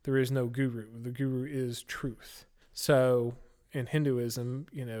 There is no guru. The guru is truth. So in Hinduism,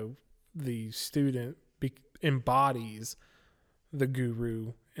 the student embodies the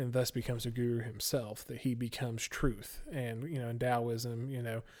guru and thus becomes a guru himself, that he becomes truth. And, in Taoism,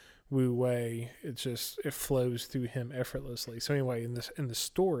 Wu Wei, it flows through him effortlessly. So anyway, in the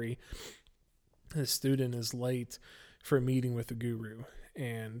story, the student is late for a meeting with the guru.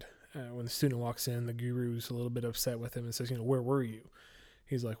 And when the student walks in, the guru's a little bit upset with him and says, where were you?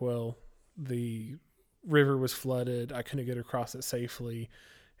 He's like, well, the river was flooded. I couldn't get across it safely.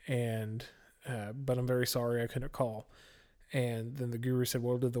 And, but I'm very sorry I couldn't call. And then the guru said,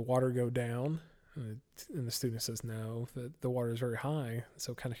 well, did the water go down? And the student says, no, the water is very high.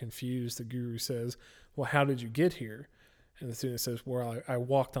 So kind of confused, the guru says, well, how did you get here? And the student says, well, I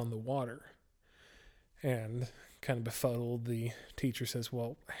walked on the water. And kind of befuddled, the teacher says,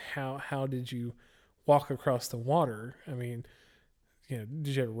 well, how did you walk across the water? I mean, did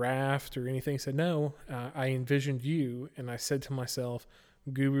you have a raft or anything? He said, no, I envisioned you, and I said to myself,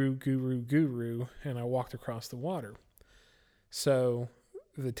 guru, guru, guru, and I walked across the water. So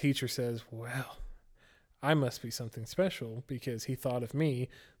the teacher says, well, I must be something special, because he thought of me,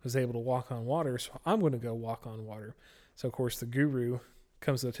 was able to walk on water, so I'm going to go walk on water. So, of course, the guru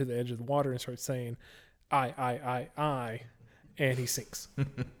comes up to the edge of the water and starts saying, I, and he sinks.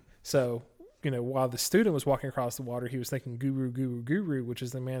 So, while the student was walking across the water, he was thinking guru, guru, guru, which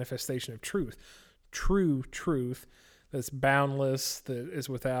is the manifestation of truth. True truth that's boundless, that is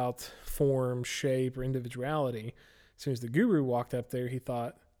without form, shape, or individuality. As soon as the guru walked up there, he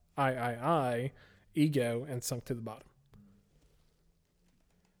thought, I, ego, and sunk to the bottom.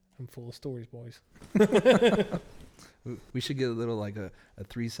 I'm full of stories, boys. We should get a little like a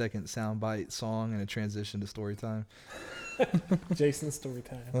 3-second soundbite song and a transition to story time. Jason's story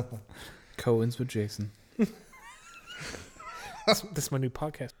time. Cohen's with Jason. That's my new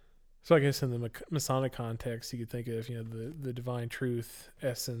podcast. So I guess in the Masonic context, you could think of the divine truth,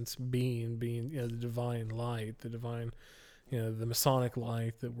 essence, being the divine light, the divine, the Masonic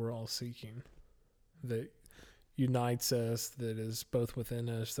light that we're all seeking, that unites us, that is both within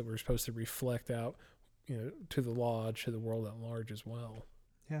us, that we're supposed to reflect out, to the lodge, to the world at large as well.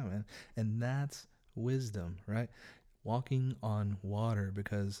 Yeah, man, and that's wisdom, right? Walking on water,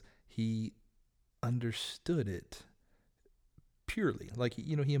 because he understood it purely, like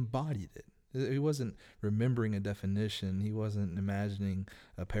he embodied it. He wasn't remembering a definition. He wasn't imagining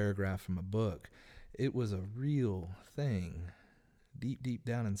a paragraph from a book. It was a real thing, deep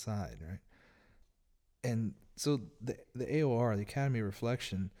down inside, right? And so the AOR, the Academy of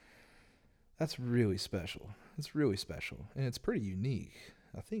Reflection, that's really special. It's really special, and it's pretty unique.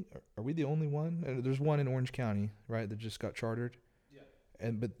 I think, are we the only one? There's one in Orange County, right, that just got chartered.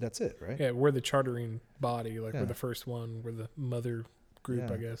 But that's it, right? Yeah, we're the chartering body. Like, Yeah. we're the first one. We're the mother group,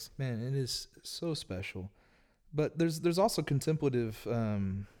 Yeah. I guess. Man, it is so special. But there's also contemplative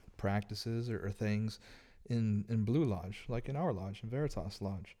practices or things in Blue Lodge, like in our lodge, in Veritas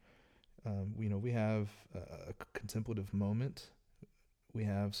Lodge. We have a contemplative moment. We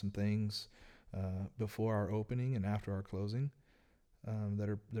have some things before our opening and after our closing that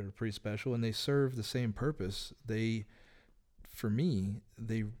are pretty special, and they serve the same purpose. For me,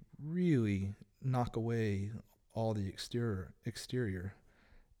 they really knock away all the exterior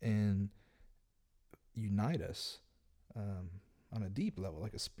and unite us on a deep level,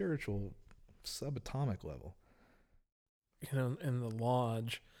 like a spiritual subatomic level. In the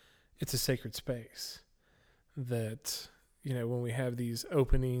lodge, it's a sacred space that, when we have these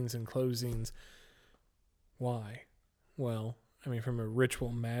openings and closings, why? Well, I mean, from a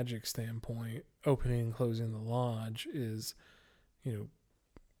ritual magic standpoint, opening and closing the lodge is,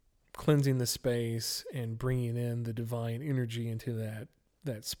 cleansing the space and bringing in the divine energy into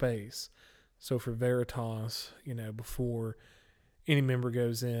that space. So for Veritas, before any member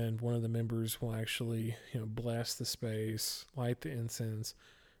goes in, one of the members will actually, bless the space, light the incense.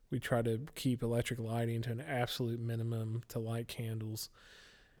 We try to keep electric lighting to an absolute minimum, to light candles.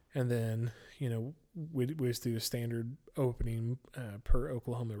 And then, we just do a standard opening per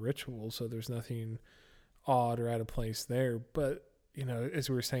Oklahoma ritual, so there's nothing odd or out of place there. But, as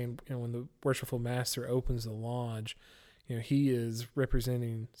we were saying, when the worshipful master opens the lodge, he is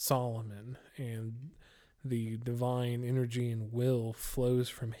representing Solomon, and the divine energy and will flows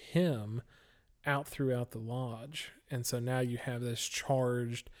from him out throughout the lodge. And so now you have this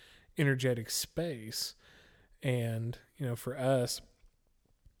charged, energetic space. And, for us,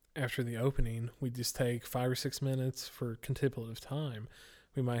 after the opening, we just take 5 or 6 minutes for contemplative time.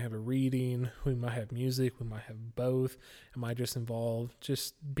 We might have a reading, we might have music, we might have both. It might just involve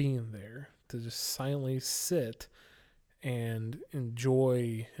just being there, to just silently sit and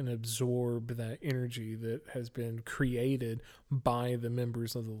enjoy and absorb that energy that has been created by the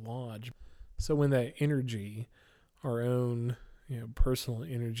members of the lodge. So when that energy, our own, personal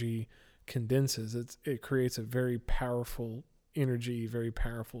energy, condenses, it creates a very powerful energy, very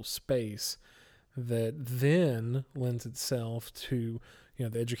powerful space that then lends itself to,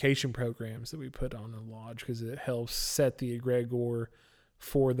 the education programs that we put on the lodge, because it helps set the egregore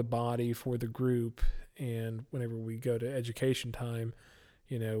for the body, for the group. And whenever we go to education time,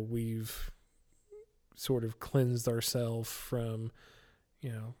 we've sort of cleansed ourselves from,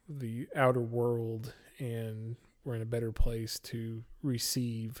 the outer world, and we're in a better place to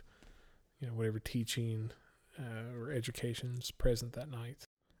receive, whatever teaching or education is present that night.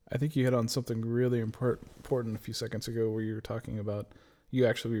 I think you hit on something really important a few seconds ago, where you were talking about, you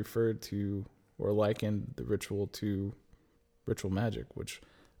actually referred to or likened the ritual to ritual magic, which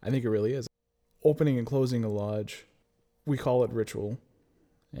I think it really is. Opening and closing a lodge, we call it ritual,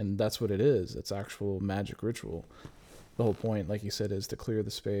 and that's what it is. It's actual magic ritual. The whole point, like you said, is to clear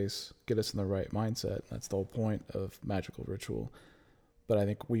the space, get us in the right mindset. That's the whole point of magical ritual. But I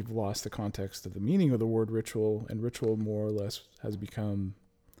think we've lost the context of the meaning of the word ritual, and ritual more or less has become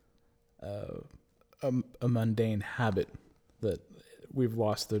a mundane habit, that we've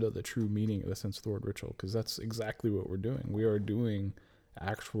lost the true meaning of the sense of the word ritual, because that's exactly what we're doing. We are doing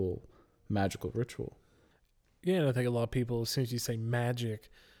actual magical ritual. Yeah, and I think a lot of people, as soon as you say magic,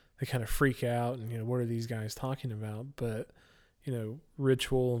 they kind of freak out and, what are these guys talking about? But,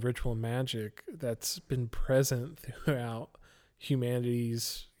 ritual and magic, that's been present throughout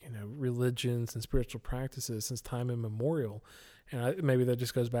humanity's, religions and spiritual practices since time immemorial. And maybe that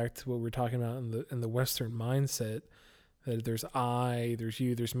just goes back to what we were talking about in the Western mindset, that there's I, there's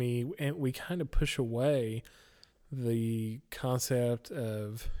you, there's me, and we kind of push away the concept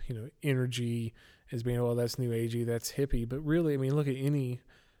of, energy as being, well, that's new agey, that's hippie. But really, I mean, look at any,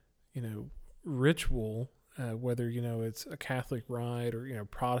 ritual, whether, it's a Catholic rite or,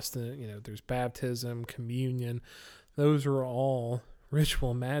 Protestant, there's baptism, communion. Those are all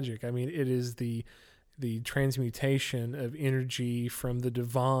ritual magic. I mean, it is the transmutation of energy from the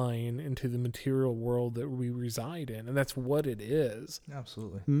divine into the material world that we reside in. And that's what it is.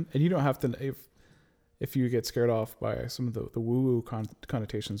 Absolutely. And you don't have to, if you get scared off by some of the woo-woo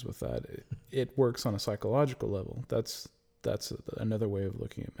connotations with that, it works on a psychological level. That's another way of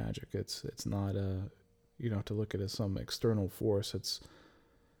looking at magic. It's not to look at it as some external force. It's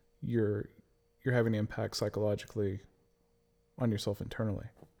you're having an impact psychologically on yourself internally.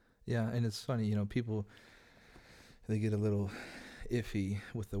 Yeah, and it's funny, people, they get a little iffy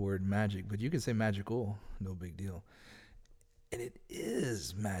with the word magic, but you can say magical, no big deal. And it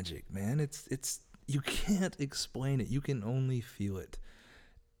is magic, man. It's you can't explain it. You can only feel it.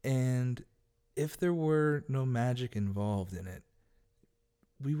 And if there were no magic involved in it,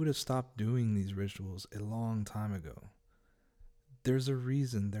 we would have stopped doing these rituals a long time ago. There's a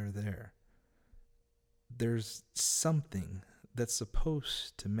reason they're there. There's something that's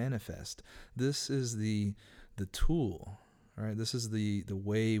supposed to manifest. This is the tool, all right? This is the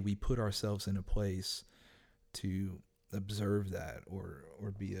way we put ourselves in a place to observe that or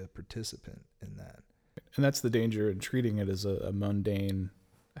be a participant in that. And that's the danger in treating it as a mundane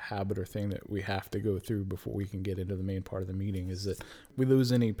habit or thing that we have to go through before we can get into the main part of the meeting, is that we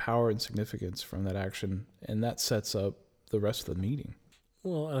lose any power and significance from that action, and that sets up the rest of the meeting.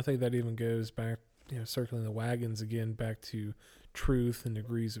 Well, I think that even goes back, circling the wagons again, back to truth and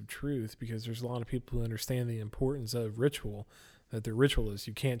degrees of truth, because there's a lot of people who understand the importance of ritual, that they're ritualists.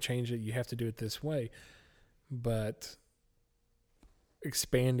 You can't change it. You have to do it this way. But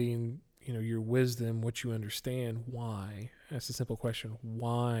expanding, your wisdom, what you understand, why? That's a simple question.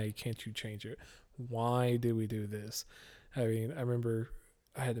 Why can't you change it? Why do we do this? I mean, I remember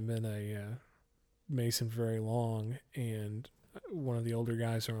I hadn't been a Mason very long, and one of the older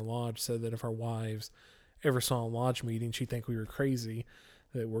guys in our lodge said that if our wives ever saw a lodge meeting, she'd think we were crazy,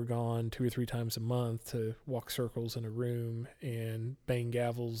 that we're gone 2 or 3 times a month to walk circles in a room and bang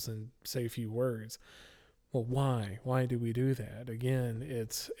gavels and say a few words. Well, why? Why do we do that? Again,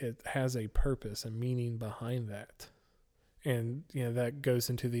 it has a purpose, a meaning behind that. And, that goes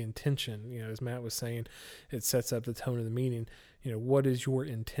into the intention. As Matt was saying, it sets up the tone of the meeting. What is your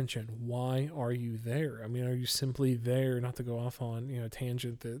intention? Why are you there? I mean, are you simply there, not to go off on, a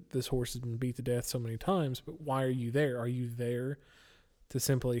tangent that this horse has been beat to death so many times, but why are you there? Are you there to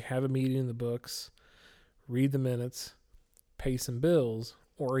simply have a meeting in the books, read the minutes, pay some bills,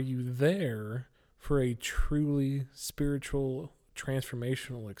 or are you there for a truly spiritual,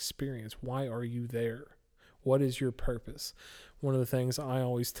 transformational experience? Why are you there? What is your purpose? One of the things I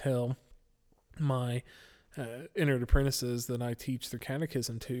always tell my entered apprentices that I teach the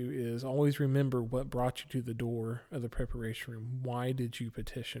catechism to is always remember what brought you to the door of the preparation room. Why did you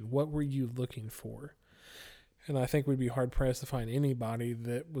petition? What were you looking for? And I think we'd be hard pressed to find anybody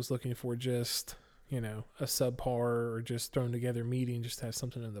that was looking for just, a subpar or just thrown together meeting just to have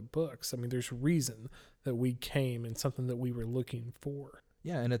something in the books. I mean, there's reason that we came and something that we were looking for.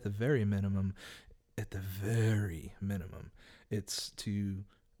 Yeah, and at the very minimum, it's to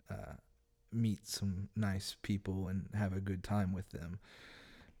meet some nice people and have a good time with them.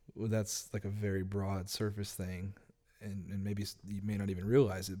 Well, that's like a very broad surface thing, and maybe you may not even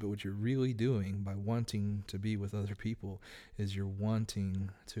realize it, but what you're really doing by wanting to be with other people is you're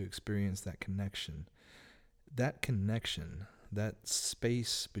wanting to experience that connection. That connection, that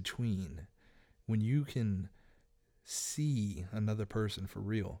space between, when you can see another person for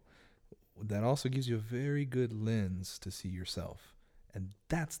real, that also gives you a very good lens to see yourself. And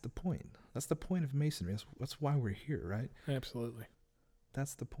that's the point. That's the point of Masonry. That's why we're here, right? Absolutely.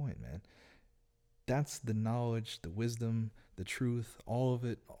 That's the point, man. That's the knowledge, the wisdom, the truth, all of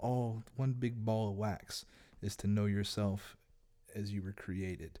it, all one big ball of wax, is to know yourself as you were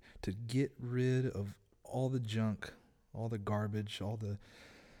created, to get rid of all the junk, all the garbage, all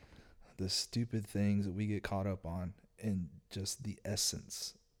the stupid things that we get caught up on, and just the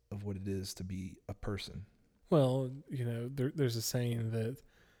essence of what it is to be a person. Well, there's a saying that,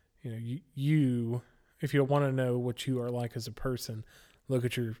 you, if you want to know what you are like as a person, look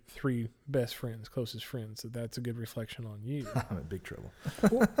at your 3 best friends, closest friends. That's a good reflection on you. I'm in big trouble.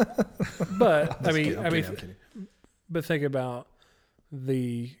 But I'm kidding. But think about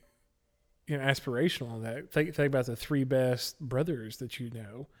the, aspirational on that. Think about the 3 best brothers that you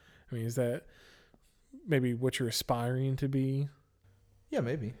know. I mean, is that maybe what you're aspiring to be? Yeah,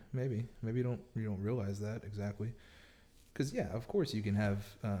 maybe you don't realize that exactly. Because of course you can have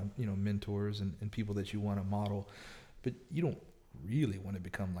mentors and people that you want to model, but you don't really want to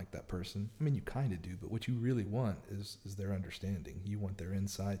become like that person. I mean, you kind of do, but what you really want is their understanding. You want their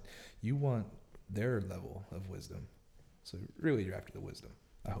insight. You want their level of wisdom. So really, you're after the wisdom,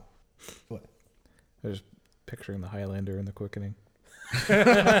 I hope. What? I was just picturing the Highlander and the quickening.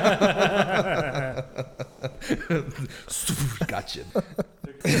 Gotcha.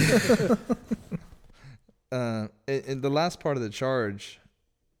 In the last part of the charge,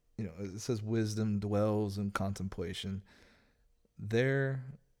 it says wisdom dwells in contemplation. There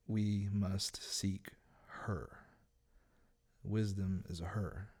we must seek her. Wisdom is a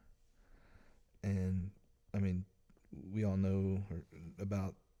her. And I mean, we all know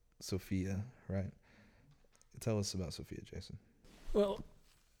about Sophia, right? Tell us about Sophia, Jason. Well,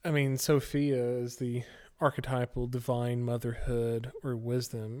 I mean, Sophia is the archetypal divine motherhood or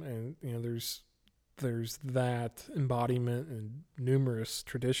wisdom, and there's that embodiment in numerous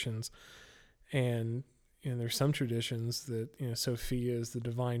traditions, and there's some traditions that Sophia is the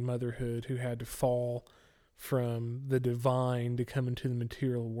divine motherhood who had to fall from the divine to come into the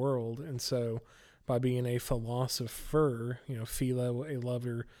material world, and so by being a philosopher, philo, a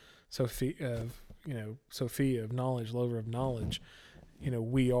lover, Sophia of knowledge, lover of knowledge,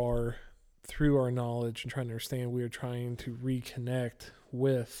 we are, through our knowledge and trying to understand, we are trying to reconnect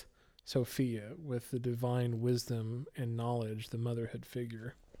with Sophia, with the divine wisdom and knowledge, the motherhood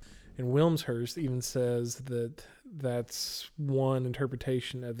figure. And Wilmshurst even says that that's one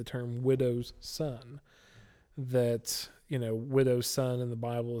interpretation of the term widow's son. That, widow's son in the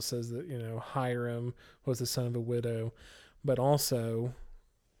Bible says that, Hiram was the son of a widow, but also,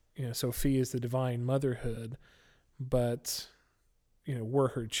 Sophia is the divine motherhood, but, we're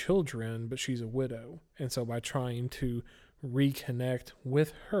her children, but she's a widow. And so by trying to reconnect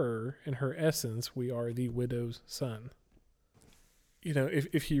with her and her essence, we are the widow's son.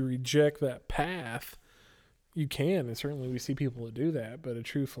 If you reject that path, you can, and certainly we see people that do that, but a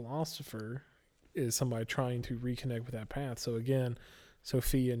true philosopher is somebody trying to reconnect with that path. So again,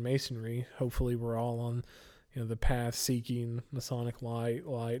 Sophia and Masonry, hopefully we're all on the path seeking Masonic light,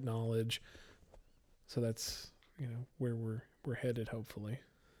 knowledge. So that's where we're headed, hopefully.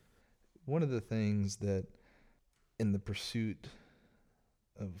 One of the things that in the pursuit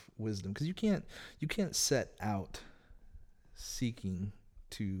of wisdom, because you can't set out seeking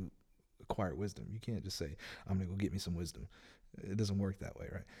to acquire wisdom. You can't just say, I'm going to go get me some wisdom. It doesn't work that way,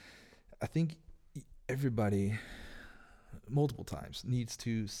 right? I think everybody multiple times needs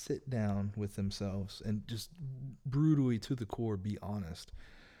to sit down with themselves and just brutally to the core be honest.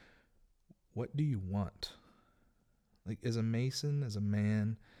 What do you want? Like, as a Mason, as a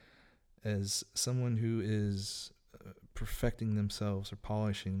man, as someone who is perfecting themselves or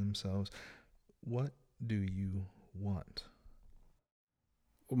polishing themselves, what do you want?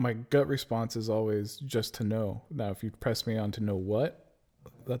 My gut response is always just to know. Now, if you press me on to know what,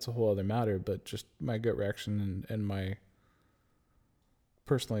 that's a whole other matter, but just my gut reaction and my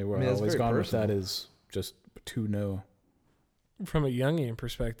personally where I've always gone personal with that is just to know. From a Jungian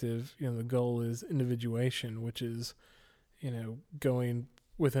perspective, the goal is individuation, which is, going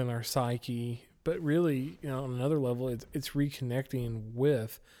within our psyche, but really, on another level, it's reconnecting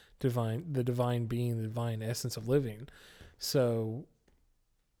with the divine being, the divine essence of living. So,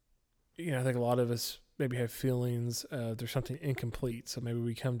 I think a lot of us maybe have feelings there's something incomplete. So maybe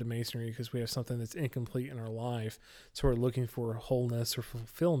we come to Masonry because we have something that's incomplete in our life. So we're looking for wholeness or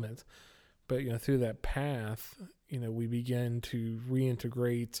fulfillment. But, through that path, we begin to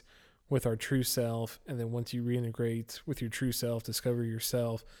reintegrate with our true self. And then once you reintegrate with your true self, discover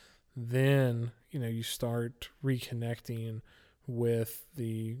yourself, then, you start reconnecting with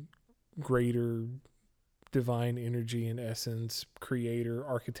the greater divine energy and essence, creator,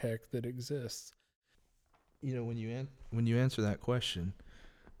 architect that exists. When you answer that question,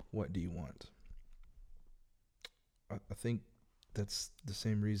 what do you want? I think that's the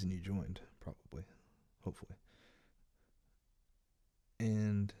same reason you joined, probably, hopefully.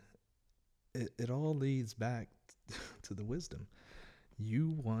 And it all leads back to the wisdom.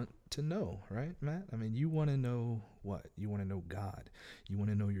 You want to know, right, Matt? I mean, you want to know what? You want to know God. You want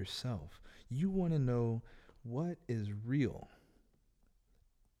to know yourself. You want to know what is real.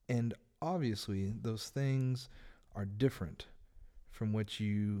 And obviously, those things are different from what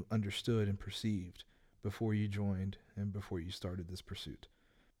you understood and perceived before you joined and before you started this pursuit.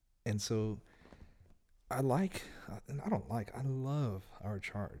 And so I love our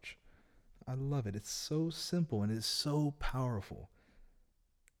charge. I love it. It's so simple and it's so powerful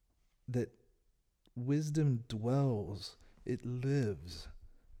that wisdom dwells, it lives,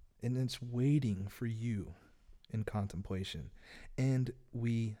 and it's waiting for you in contemplation. And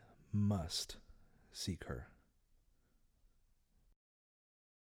we must seek her.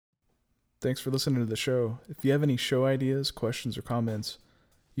 Thanks for listening to the show. If you have any show ideas, questions, or comments,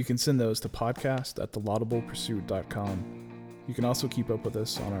 you can send those to podcast@thelaudablepursuit.com. You can also keep up with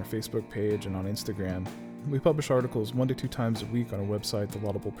us on our Facebook page and on Instagram. We publish articles 1 to 2 times a week on our website,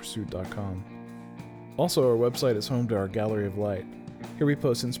 thelaudablepursuit.com. Also, our website is home to our Gallery of Light. Here we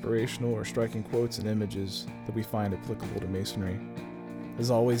post inspirational or striking quotes and images that we find applicable to Masonry.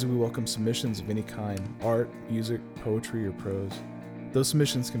 As always, we welcome submissions of any kind, art, music, poetry, or prose. Those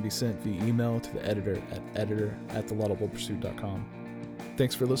submissions can be sent via email to the editor at editor@thelaudablepursuit.com.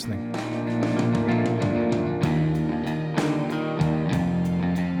 Thanks for listening.